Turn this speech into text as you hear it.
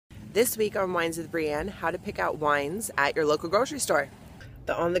This week on Wines with Brienne, how to pick out wines at your local grocery store.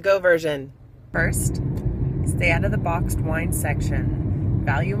 The on-the-go version. First, stay out of the boxed wine section.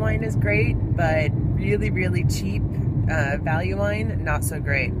 Value wine is great, but really cheap value wine, not so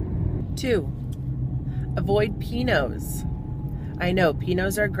great. 2, avoid Pinots. I know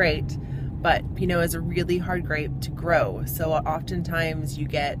Pinots are great, but Pinot is a really hard grape to grow, so oftentimes you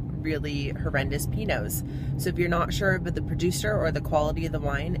get really horrendous Pinots. So if you're not sure about the producer or the quality of the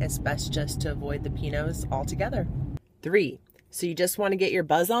wine, it's best just to avoid the Pinots altogether. 3, so you just want to get your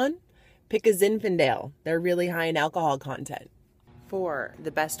buzz on? Pick a Zinfandel. They're really high in alcohol content. 4, the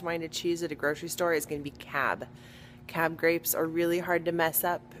best wine to choose at a grocery store is going to be Cab. Cab grapes are really hard to mess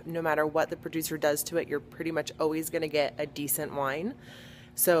up. No matter what the producer does to it, you're pretty much always going to get a decent wine.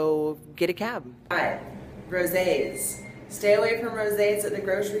 So get a Cab. 5, rosés. Stay away from rosés at the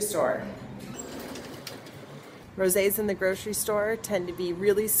grocery store. Rosés in the grocery store tend to be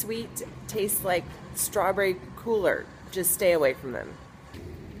really sweet, taste like strawberry cooler. Just stay away from them.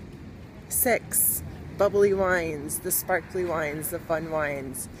 6, bubbly wines, the sparkly wines, the fun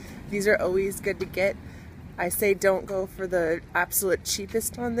wines. These are always good to get. I say don't go for the absolute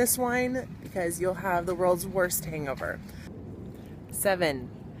cheapest on this wine because you'll have the world's worst hangover. 7,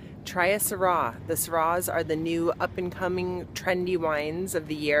 try a Syrah. The Syrahs are the new up-and-coming trendy wines of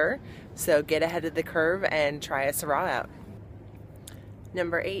the year, so get ahead of the curve and try a Syrah out.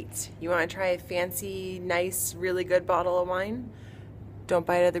 Number 8, you want to try a fancy, nice, really good bottle of wine? Don't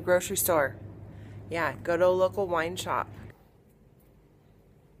buy it at the grocery store. Yeah, go to a local wine shop.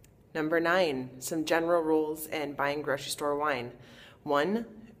 Number 9, some general rules in buying grocery store wine. 1,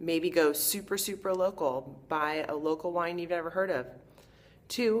 maybe go super local. Buy a local wine you've never heard of.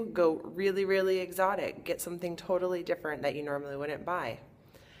 2, go really exotic. Get something totally different that you normally wouldn't buy.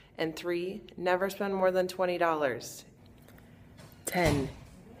 And 3, never spend more than $20. 10,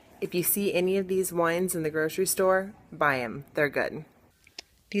 if you see any of these wines in the grocery store, buy them. They're good.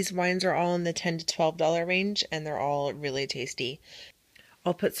 These wines are all in the $10 to $12 range, and they're all really tasty.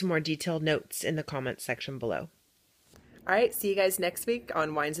 I'll put some more detailed notes in the comments section below. All right, see you guys next week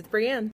on Wines with Brienne.